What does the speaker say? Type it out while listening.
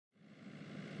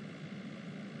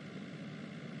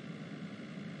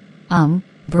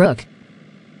Brooke.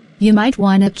 You might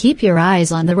wanna keep your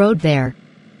eyes on the road there.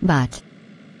 But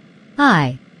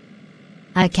I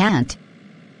can't.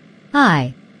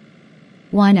 I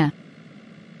wanna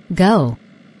go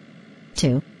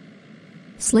to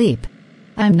sleep.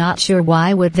 I'm not sure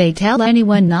why would they tell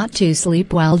anyone not to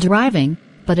sleep while driving,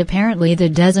 but apparently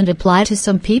that doesn't apply to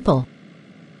some people.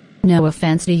 No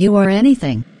offense to you or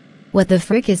anything. What the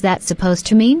frick is that supposed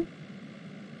to mean?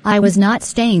 I was not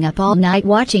staying up all night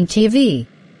watching TV.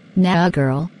 Now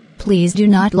girl, please do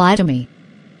not lie to me.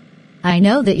 I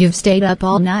know that you've stayed up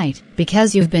all night,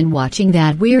 because you've been watching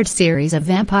that weird series of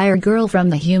Vampire Girl from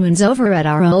the Humans over at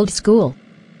our old school.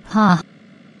 Huh.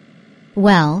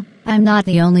 Well, I'm not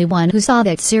the only one who saw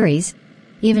that series.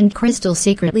 Even Crystal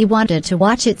secretly wanted to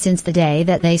watch it since the day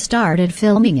that they started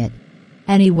filming it.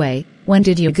 Anyway, when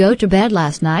did you go to bed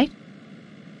last night?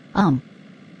 Ha.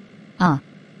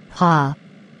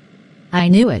 I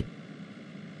knew it.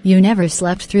 You never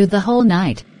slept through the whole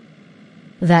night.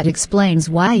 That explains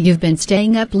why you've been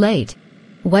staying up late.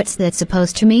 What's that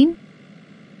supposed to mean?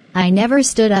 I never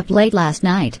stood up late last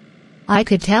night. I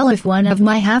could tell if one of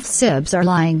my half-sibs are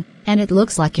lying, and it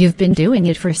looks like you've been doing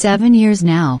it for 7 years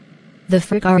now. The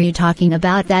frick are you talking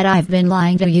about that I've been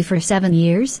lying to you for 7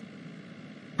 years?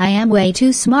 I am way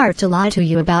too smart to lie to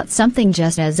you about something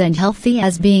just as unhealthy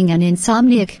as being an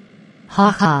insomniac.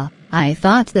 Haha, I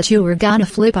thought that you were gonna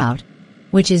flip out.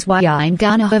 Which is why I'm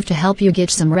gonna have to help you get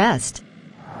some rest.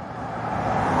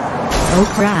 Oh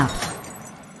crap.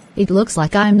 It looks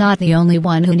like I'm not the only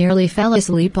one who nearly fell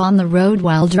asleep on the road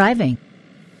while driving.